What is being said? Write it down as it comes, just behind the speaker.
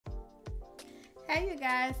Hey you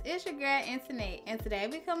guys, it's your girl Internet, and today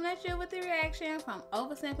we coming at you with the reaction from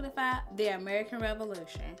OverSimplified, The American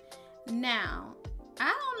Revolution. Now,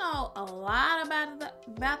 I don't know a lot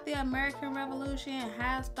about the American Revolution and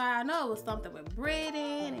how it started. I know it was something with Britain,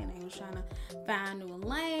 and they was trying to find new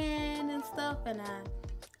land and stuff, and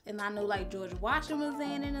I knew like George Washington was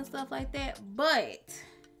in it and stuff like that, but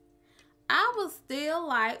I was still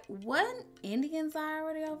like, wasn't Indians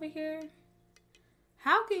already over here?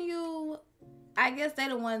 How can you... I guess they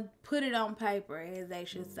the one put it on paper, as they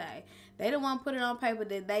should say. They the one put it on paper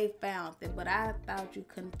that they found it, but I thought you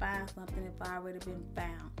couldn't find something if it already been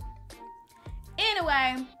found.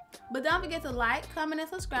 Anyway, but don't forget to like, comment, and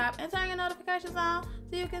subscribe, and turn your notifications on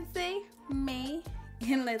so you can see me.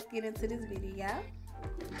 And let's get into this video.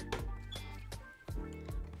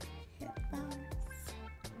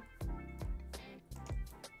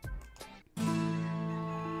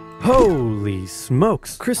 Holy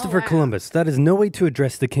smokes! Christopher wow. Columbus, that is no way to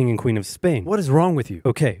address the King and Queen of Spain. What is wrong with you?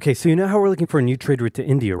 Okay, so you know how we're looking for a new trade route to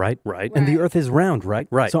India, right? Right. And the Earth is round, right?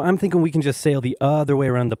 Right. So I'm thinking we can just sail the other way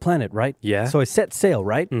around the planet, right? Yeah. So I set sail,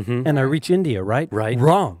 right? And I reach India, right? Right.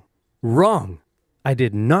 Wrong. Wrong. I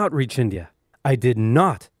did not reach India. I did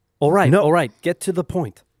not. All right. No. All right. Get to the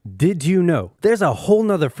point. Did you know there's a whole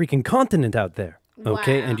nother freaking continent out there?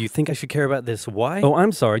 Okay, and do you think I should care about this? Why? Oh,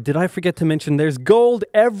 I'm sorry. Did I forget to mention there's gold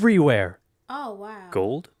everywhere? Oh, wow.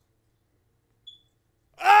 Gold?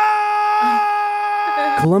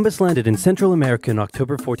 Columbus landed in Central America in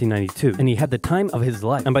October 1492, and he had the time of his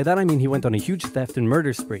life. And by that I mean he went on a huge theft and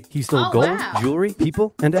murder spree. He stole gold, jewelry,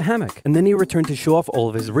 people, and a hammock. And then he returned to show off all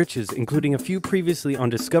of his riches, including a few previously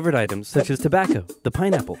undiscovered items, such as tobacco, the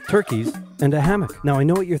pineapple, turkeys, and a hammock. Now I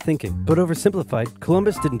know what you're thinking, but oversimplified,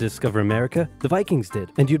 Columbus didn't discover America, the Vikings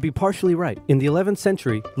did. And you'd be partially right. In the 11th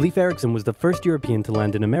century, Leif Erikson was the first European to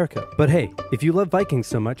land in America. But hey, if you love Vikings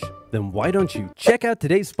so much, then why don't you check out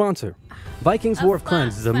today's sponsor? Vikings War of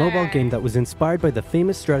Clans is a mobile game that was inspired by the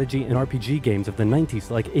famous strategy and RPG games of the 90s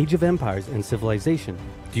like Age of Empires and Civilization.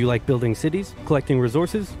 Do you like building cities, collecting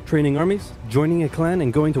resources, training armies, joining a clan,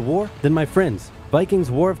 and going to war? Then my friends, Vikings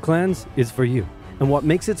War of Clans is for you. And what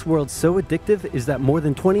makes its world so addictive is that more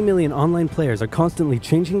than 20 million online players are constantly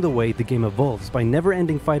changing the way the game evolves by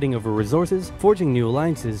never-ending fighting over resources, forging new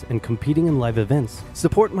alliances, and competing in live events.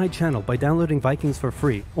 Support my channel by downloading Vikings for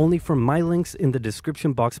free, only from my links in the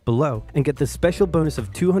description box below, and get the special bonus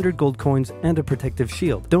of 200 gold coins and a protective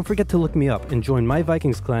shield. Don't forget to look me up and join my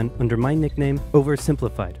Vikings clan under my nickname,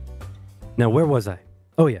 OverSimplified. Now where was I?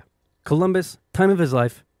 Oh yeah, Columbus, time of his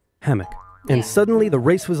life, hammock. And suddenly the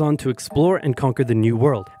race was on to explore and conquer the New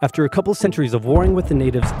World. After a couple centuries of warring with the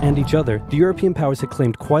natives and each other, the European powers had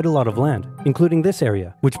claimed quite a lot of land, including this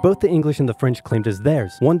area, which both the English and the French claimed as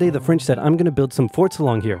theirs. One day the French said, "I'm gonna build some forts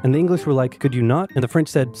along here." And the English were like, "Could you not?" And the French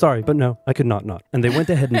said, "Sorry, but no, I could not." And they went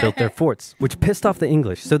ahead and built their forts, which pissed off the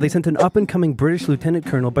English, so they sent an up-and-coming British lieutenant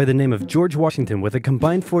colonel by the name of George Washington with a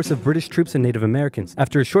combined force of British troops and Native Americans.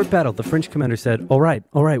 After a short battle, the French commander said, all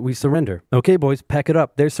right, we surrender. Okay, boys, pack it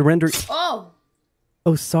up. There's surrender.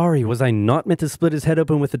 Oh, sorry, was I not meant to split his head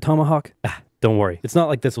open with a tomahawk? Don't worry. It's not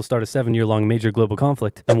like this will start a 7-year-long major global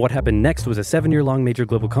conflict. And what happened next was a 7-year-long major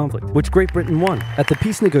global conflict, which Great Britain won. At the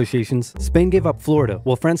peace negotiations, Spain gave up Florida,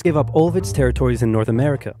 while France gave up all of its territories in North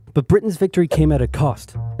America. But Britain's victory came at a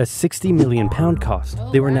cost, a £60 million cost.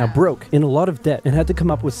 They were now broke, in a lot of debt, and had to come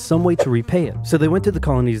up with some way to repay it. So they went to the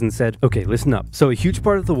colonies and said, okay, listen up. So a huge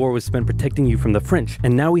part of the war was spent protecting you from the French,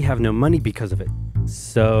 and now we have no money because of it.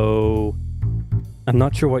 So... I'm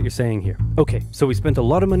not sure what you're saying here. Okay, so we spent a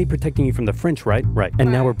lot of money protecting you from the French, right? Right.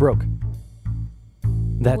 And now we're broke.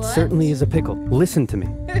 That certainly is a pickle. Listen to me.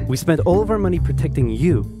 We spent all of our money protecting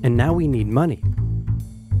you, and now we need money.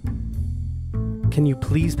 Can you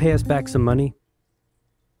please pay us back some money?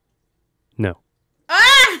 No.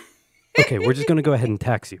 Okay, we're just gonna go ahead and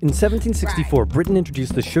tax you. In 1764, Britain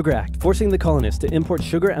introduced the Sugar Act, forcing the colonists to import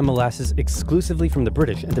sugar and molasses exclusively from the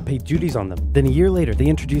British and to pay duties on them. Then a year later, they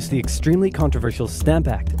introduced the extremely controversial Stamp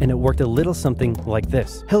Act, and it worked a little something like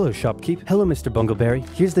this. Hello, shopkeep. Hello, Mr. Bungleberry.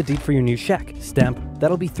 Here's the deed for your new shack. Stamp.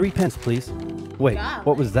 That'll be 3 pence, please. Wait,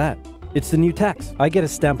 what was that? It's the new tax. I get a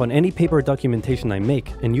stamp on any paper or documentation I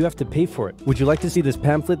make, and you have to pay for it. Would you like to see this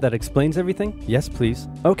pamphlet that explains everything? Yes, please.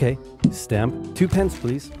 Okay. Stamp. 2 pence,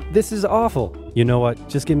 please. This is awful. You know what?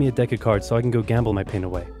 Just give me a deck of cards so I can go gamble my pain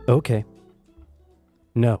away. Okay.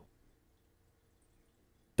 No.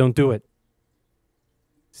 Don't do it.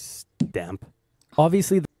 Stamp.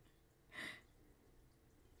 Obviously,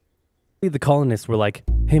 The colonists were like,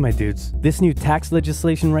 hey my dudes, this new tax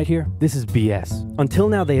legislation right here, this is BS. Until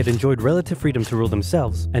now they had enjoyed relative freedom to rule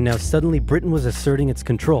themselves, and now suddenly Britain was asserting its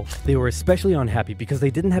control. They were especially unhappy because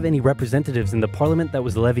they didn't have any representatives in the parliament that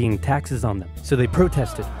was levying taxes on them. So they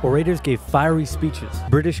protested, orators gave fiery speeches,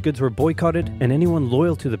 British goods were boycotted, and anyone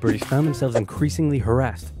loyal to the British found themselves increasingly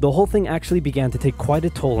harassed. The whole thing actually began to take quite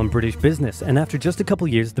a toll on British business, and after just a couple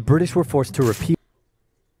years, the British were forced to repeal.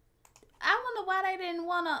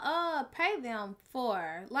 Pay them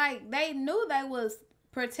for, like, they knew they was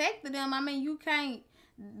protecting them. I mean, you can't,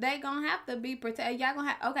 they gonna have to be protected. Y'all gonna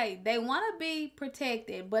have, okay, they want to be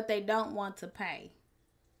protected, but they don't want to pay.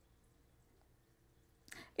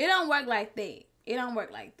 It don't work like that. It don't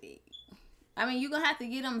work like that. I mean, you're gonna have to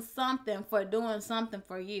give them something for doing something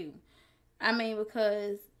for you. I mean,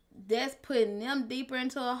 because that's putting them deeper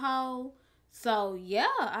into a hole. So, yeah,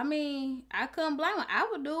 I mean, I couldn't blame them. I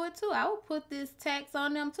would do it, too. I would put this tax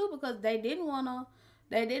on them, too, because they didn't want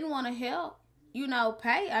to help, you know,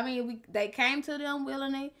 pay. I mean, they came to them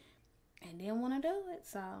willingly and didn't want to do it,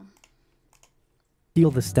 so.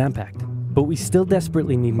 Repeal the Stamp Act. But we still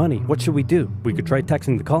desperately need money. What should we do? We could try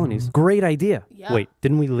taxing the colonies. Great idea. Yep. Wait,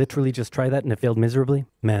 didn't we literally just try that and it failed miserably?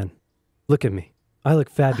 Man, look at me. I look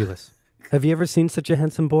fabulous. Have you ever seen such a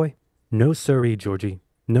handsome boy? No siree, Georgie.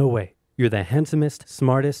 No way. You're the handsomest,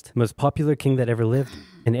 smartest, most popular king that ever lived,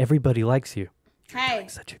 and everybody likes you. You're doing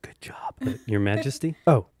such a good job. Your Majesty?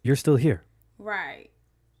 Oh, you're still here. Right.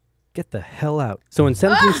 Get the hell out. So in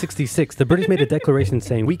 1766, the British made a declaration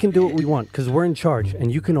saying, we can do what we want because we're in charge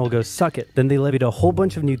and you can all go suck it. Then they levied a whole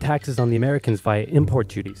bunch of new taxes on the Americans via import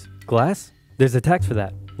duties. Glass? There's a tax for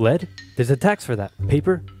that. Lead? There's a tax for that.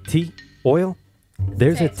 Paper? Tea? Oil?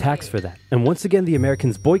 There's a tax for that. And once again, the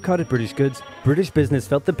Americans boycotted British goods, British business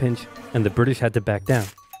felt the pinch, and the British had to back down.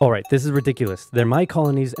 Alright, this is ridiculous. They're my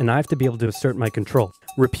colonies, and I have to be able to assert my control.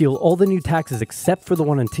 Repeal all the new taxes except for the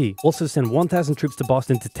one on tea. Also send 1,000 troops to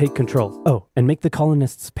Boston to take control. Oh, and make the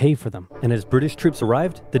colonists pay for them. And as British troops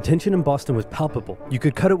arrived, the tension in Boston was palpable. You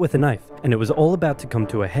could cut it with a knife, and it was all about to come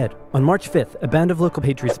to a head. On March 5th, a band of local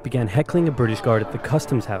patriots began heckling a British guard at the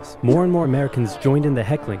customs house. More and more Americans joined in the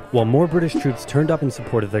heckling, while more British troops turned up in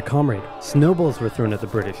support of their comrade. Snowballs were thrown at the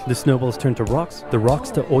British. The snowballs turned to rocks, the rocks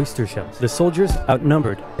to oyster shells. The soldiers,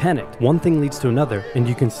 outnumbered, panicked. One thing leads to another, and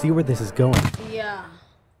you can see where this is going. Yeah.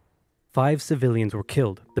 5 civilians were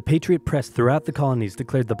killed. The Patriot press throughout the colonies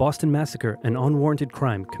declared the Boston Massacre an unwarranted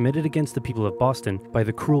crime committed against the people of Boston by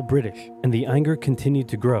the cruel British, and the anger continued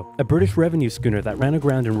to grow. A British revenue schooner that ran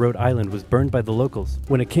aground in Rhode Island was burned by the locals.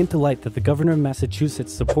 When it came to light that the governor of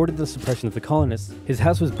Massachusetts supported the suppression of the colonists, his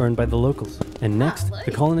house was burned by the locals. And next,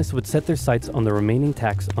 the colonists would set their sights on the remaining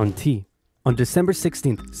tax on tea. On December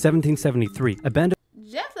 16th, 1773, a band of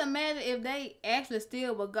just imagine if they actually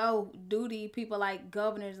still would go duty people like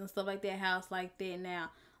governors and stuff like that house like that now.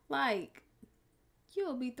 Like,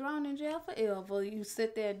 you'll be thrown in jail forever. You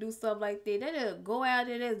sit there and do stuff like that. They just go out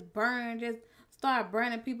there, just burn, just start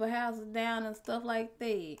burning people's houses down and stuff like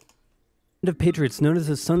that. Of patriots known as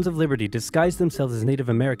the Sons of Liberty disguised themselves as Native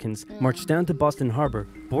Americans, marched down to Boston Harbor,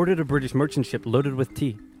 boarded a British merchant ship loaded with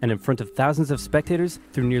tea, and in front of thousands of spectators,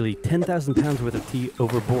 threw nearly 10,000 pounds worth of tea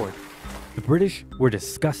overboard. The British were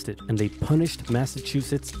disgusted, and they punished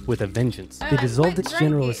Massachusetts with a vengeance. They dissolved its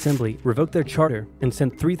General Assembly, revoked their charter, and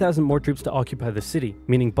sent 3,000 more troops to occupy the city,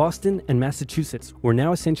 meaning Boston and Massachusetts were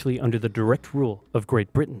now essentially under the direct rule of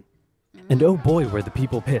Great Britain. And oh boy, were the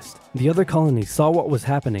people pissed. The other colonies saw what was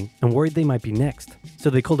happening and worried they might be next. So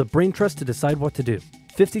they called a brain trust to decide what to do.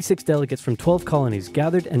 56 delegates from 12 colonies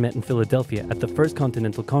gathered and met in Philadelphia at the First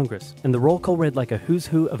Continental Congress, and the roll call read like a who's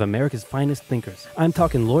who of America's finest thinkers. I'm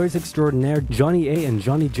talking lawyers extraordinaire Johnny A. and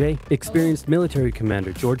Johnny J, experienced military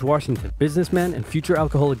commander George Washington, businessman and future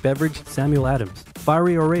alcoholic beverage Samuel Adams,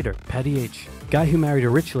 fiery orator Patty H., guy who married a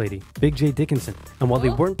rich lady, Big J. Dickinson. And while they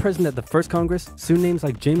weren't present at the first Congress, soon names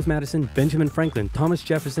like James Madison, Benjamin Franklin, Thomas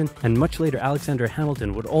Jefferson, and much later Alexander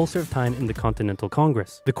Hamilton would all serve time in the Continental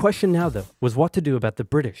Congress. The question now, though, was what to do about the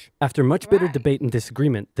British. After much bitter debate and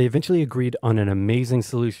disagreement, they eventually agreed on an amazing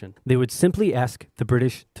solution. They would simply ask the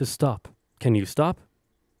British to stop. Can you stop?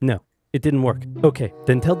 No. It didn't work. Okay,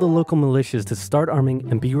 then tell the local militias to start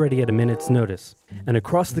arming and be ready at a minute's notice. And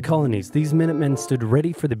across the colonies, these Minutemen stood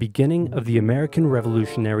ready for the beginning of the American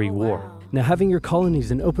Revolutionary War. Now, having your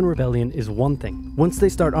colonies in open rebellion is one thing. Once they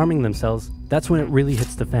start arming themselves, that's when it really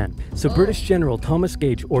hits the fan. So British General Thomas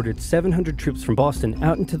Gage ordered 700 troops from Boston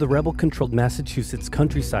out into the rebel-controlled Massachusetts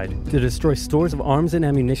countryside to destroy stores of arms and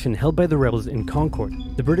ammunition held by the rebels in Concord.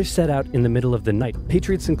 The British set out in the middle of the night.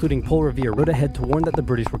 Patriots including Paul Revere rode ahead to warn that the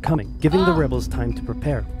British were coming, giving the rebels time to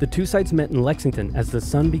prepare. The two sides met in Lexington as the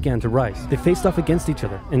sun began to rise. They faced off against each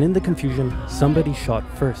other, and in the confusion, somebody shot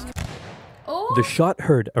first. The shot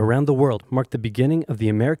heard around the world marked the beginning of the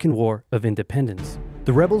American War of Independence.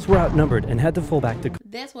 The rebels were outnumbered and had to fall back to...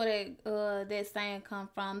 That's where that saying come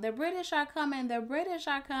from. The British are coming. The British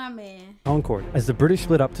are coming. Concord, as the British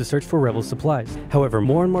split up to search for rebel supplies. However,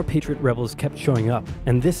 more and more Patriot rebels kept showing up,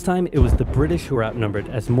 and this time it was the British who were outnumbered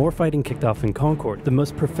as more fighting kicked off in Concord. The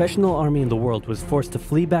most professional army in the world was forced to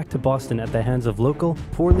flee back to Boston at the hands of local,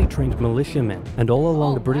 poorly trained militiamen. And all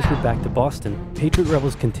along the British route back to Boston, Patriot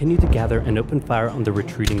rebels continued to gather and open fire on the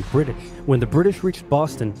retreating British. When the British reached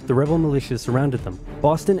Boston, the rebel militias surrounded them.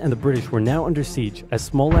 Boston and the British were now under siege as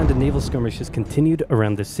small land and naval skirmishes continued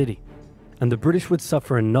around the city. And the British would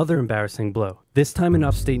suffer another embarrassing blow, this time in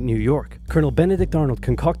upstate New York. Colonel Benedict Arnold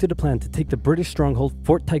concocted a plan to take the British stronghold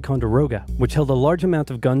Fort Ticonderoga, which held a large amount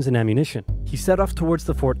of guns and ammunition. He set off towards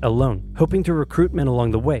the fort alone, hoping to recruit men along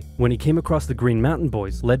the way, when he came across the Green Mountain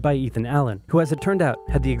Boys, led by Ethan Allen, who as it turned out,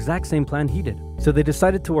 had the exact same plan he did. So they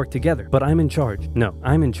decided to work together. But I'm in charge. No,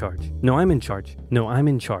 I'm in charge. No, I'm in charge. No, I'm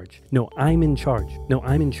in charge. No, I'm in charge. No,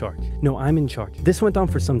 I'm in charge. No, I'm in charge. This went on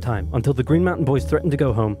for some time, until the Green Mountain Boys threatened to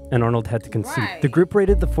go home, and Arnold had to concede. The group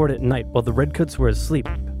raided the fort at night while the Redcoats were asleep,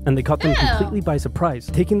 and they caught them completely by surprise,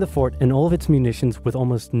 taking the fort and all of its munitions with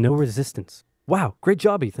almost no resistance. Wow, great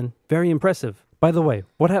job, Ethan. Very impressive. By the way,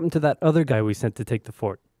 what happened to that other guy we sent to take the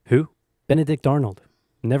fort? Who? Benedict Arnold.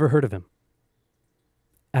 Never heard of him.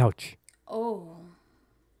 Ouch. Oh.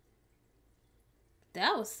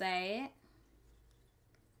 That was sad.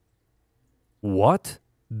 What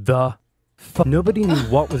the fuck? Nobody knew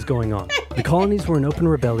what was going on. The colonies were in open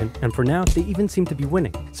rebellion, and for now, they even seemed to be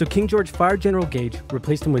winning. So King George fired General Gage,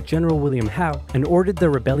 replaced him with General William Howe, and ordered the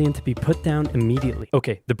rebellion to be put down immediately.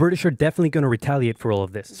 Okay, the British are definitely going to retaliate for all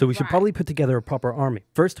of this, so we should probably put together a proper army.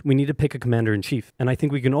 First, we need to pick a commander-in-chief, and I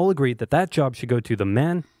think we can all agree that that job should go to the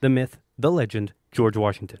man, the myth, the legend, George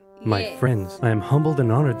Washington. My friends, I am humbled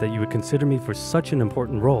and honored that you would consider me for such an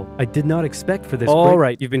important role. I did not expect for this. All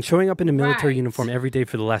right, you've been showing up in a military uniform every day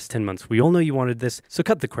for the last 10 months. We all know you wanted this, so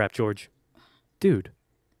cut the crap, George. Dude.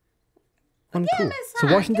 Uncool.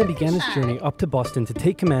 So Washington began his journey up to Boston to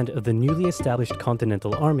take command of the newly established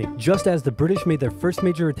Continental Army, just as the British made their first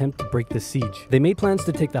major attempt to break the siege. They made plans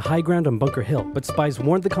to take the high ground on Bunker Hill, but spies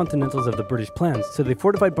warned the Continentals of the British plans, so they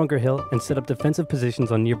fortified Bunker Hill and set up defensive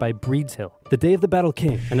positions on nearby Breed's Hill. The day of the battle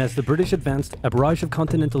came, and as the British advanced, a barrage of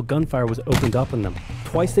Continental gunfire was opened up on them.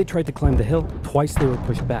 Twice they tried to climb the hill, twice they were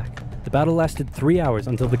pushed back. The battle lasted 3 hours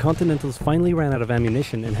until the Continentals finally ran out of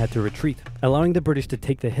ammunition and had to retreat, allowing the British to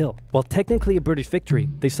take the hill. While technically a British victory,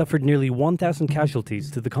 they suffered nearly 1,000 casualties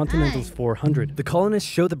to the Continentals' 400. The colonists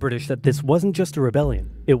showed the British that this wasn't just a rebellion,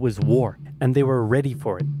 it was war, and they were ready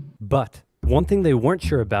for it. But one thing they weren't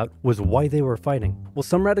sure about was why they were fighting. While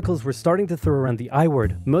some radicals were starting to throw around the I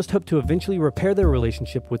word, most hoped to eventually repair their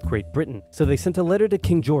relationship with Great Britain. So they sent a letter to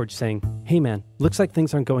King George saying, "Hey man, looks like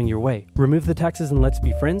things aren't going your way. Remove the taxes and let's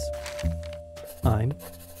be friends. I'm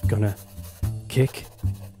gonna kick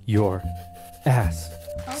your ass."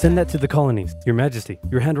 Okay. Send that to the colonies. Your Majesty,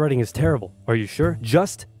 your handwriting is terrible. Are you sure?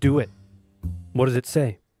 Just do it. What does it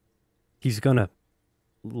say? He's gonna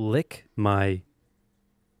lick my...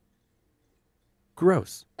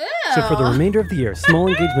 Gross. So for the remainder of the year, small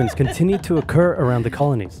engagements continued to occur around the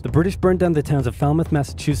colonies. The British burned down the towns of Falmouth,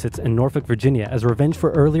 Massachusetts and Norfolk, Virginia as revenge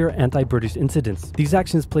for earlier anti-British incidents. These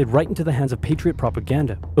actions played right into the hands of Patriot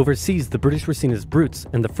propaganda. Overseas, the British were seen as brutes,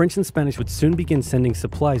 and the French and Spanish would soon begin sending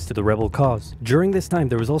supplies to the rebel cause. During this time,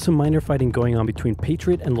 there was also minor fighting going on between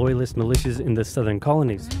Patriot and Loyalist militias in the southern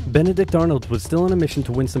colonies. Benedict Arnold was still on a mission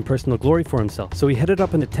to win some personal glory for himself, so he headed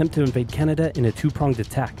up an attempt to invade Canada in a two-pronged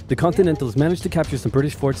attack. The Continentals managed to capture some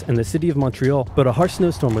British forts and the city of Montreal, but a harsh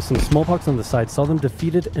snowstorm with some smallpox on the side saw them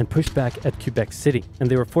defeated and pushed back at Quebec City, and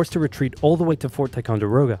they were forced to retreat all the way to Fort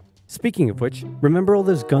Ticonderoga. Speaking of which, remember all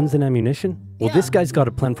those guns and ammunition? Well, this guy's got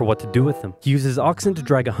a plan for what to do with them. He uses oxen to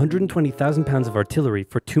drag 120,000 pounds of artillery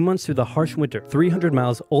for 2 months through the harsh winter, 300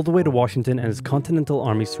 miles all the way to Washington and his Continental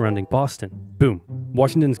Army surrounding Boston. Boom.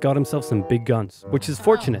 Washington's got himself some big guns, which is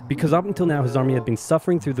fortunate because up until now his army had been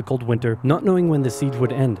suffering through the cold winter, not knowing when the siege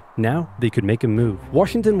would end. Now, they could make a move.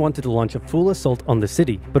 Washington wanted to launch a full assault on the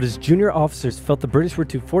city, but his junior officers felt the British were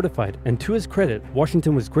too fortified, and to his credit,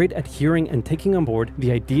 Washington was great at hearing and taking on board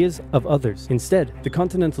the ideas of others. Instead, the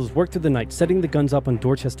Continentals worked through the night setting the guns up on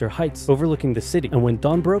Dorchester Heights, overlooking the city, and when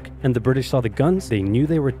dawn broke and the British saw the guns, they knew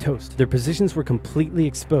they were toast. Their positions were completely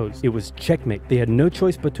exposed. It was checkmate. They had no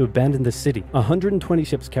choice but to abandon the city. 120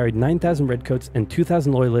 ships carried 9,000 redcoats and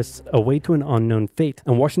 2,000 loyalists away to an unknown fate,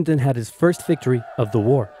 and Washington had his first victory of the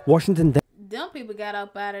war. Washington then them people got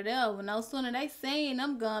up out of there. When no sooner they seen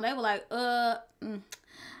them guns, they were like,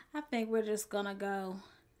 I think we're just gonna go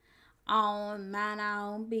on, mind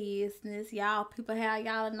our own business. Y'all people have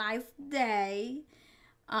y'all a nice day.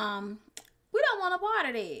 We don't want a part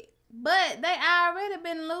of that. But they already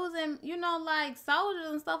been losing, you know, like soldiers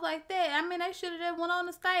and stuff like that. I mean, they should have just went on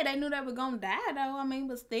to stay. They knew they were gonna die though. I mean,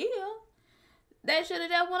 but still, they should have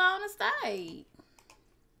just went on to stay.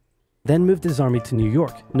 Then moved his army to New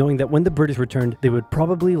York, knowing that when the British returned, they would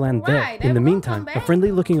probably land there. In the meantime, a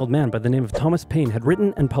friendly-looking old man by the name of Thomas Paine had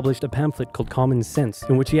written and published a pamphlet called Common Sense,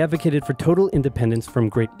 in which he advocated for total independence from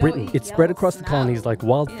Great Britain. It spread across the colonies like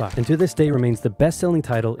wildfire, and to this day remains the best-selling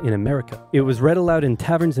title in America. It was read aloud in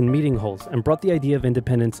taverns and meeting halls, and brought the idea of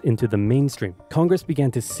independence into the mainstream. Congress began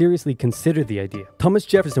to seriously consider the idea. Thomas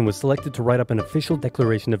Jefferson was selected to write up an official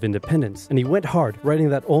Declaration of Independence, and he went hard, writing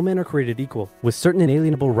that all men are created equal, with certain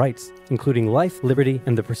inalienable rights, including life, liberty,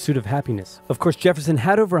 and the pursuit of happiness. Of course, Jefferson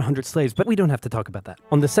had over 100 slaves, but we don't have to talk about that.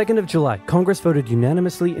 On the 2nd of July, Congress voted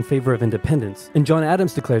unanimously in favor of independence, and John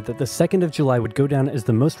Adams declared that the 2nd of July would go down as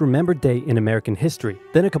the most remembered day in American history.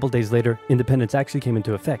 Then a couple days later, independence actually came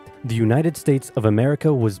into effect. The United States of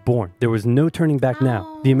America was born. There was no turning back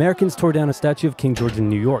now. The Americans tore down a statue of King George in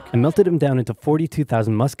New York and melted him down into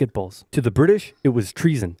 42,000 musket balls. To the British, it was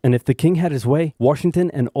treason, and if the king had his way, Washington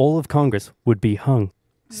and all of Congress would be hung.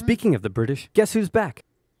 Speaking of the British, guess who's back?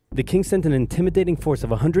 The king sent an intimidating force of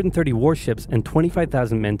 130 warships and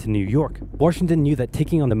 25,000 men to New York. Washington knew that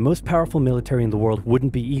taking on the most powerful military in the world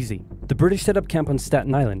wouldn't be easy. The British set up camp on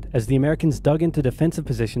Staten Island as the Americans dug into defensive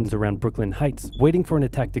positions around Brooklyn Heights, waiting for an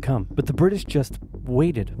attack to come. But the British just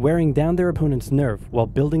waited, wearing down their opponent's nerve while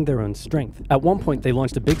building their own strength. At one point, they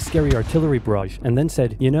launched a big scary artillery barrage and then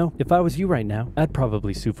said, you know, if I was you right now, I'd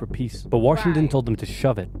probably sue for peace. But Washington told them to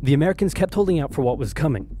shove it. The Americans kept holding out for what was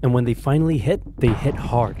coming, and when they finally hit, they hit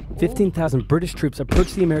hard. 15,000 British troops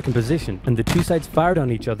approached the American position, and the two sides fired on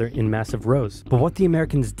each other in massive rows. But what the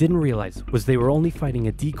Americans didn't realize was they were only fighting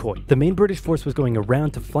a decoy. The main British force was going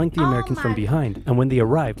around to flank the Americans from behind, and when they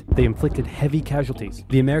arrived, they inflicted heavy casualties.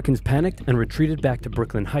 The Americans panicked and retreated back to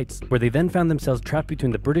Brooklyn Heights, where they then found themselves trapped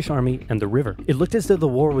between the British army and the river. It looked as though the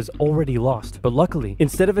war was already lost, but luckily,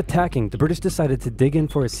 instead of attacking, the British decided to dig in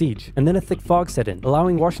for a siege, and then a thick fog set in,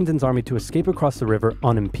 allowing Washington's army to escape across the river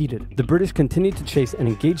unimpeded. The British continued to chase and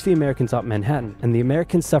engage the Americans up Manhattan, and the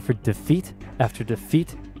Americans suffered defeat after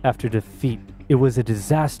defeat after defeat. It was a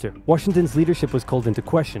disaster. Washington's leadership was called into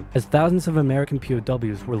question, as thousands of American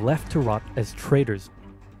POWs were left to rot as traitors.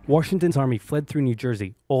 Washington's army fled through New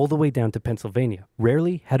Jersey all the way down to Pennsylvania.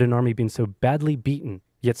 Rarely had an army been so badly beaten,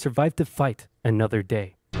 yet survived to fight another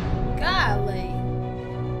day. Golly.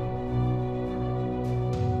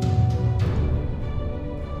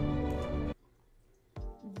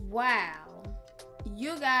 Wow.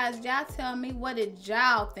 You guys, y'all tell me, what did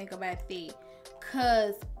y'all think about that?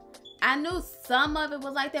 Cause I knew some of it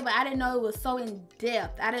was like that, but I didn't know it was so in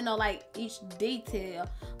depth. I didn't know like each detail.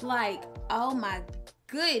 Like, oh my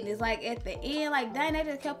goodness. Like at the end, like dang, they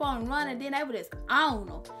just kept on running. Then they were just on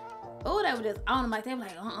them. Oh, they were just on them. Like they were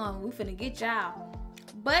like, we finna get y'all.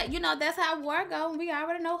 But you know, that's how war goes. We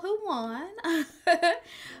already know who won.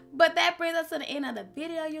 But that brings us to the end of the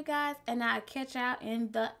video, you guys. And I'll catch y'all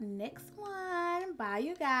in the next one. Bye,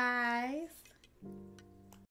 you guys.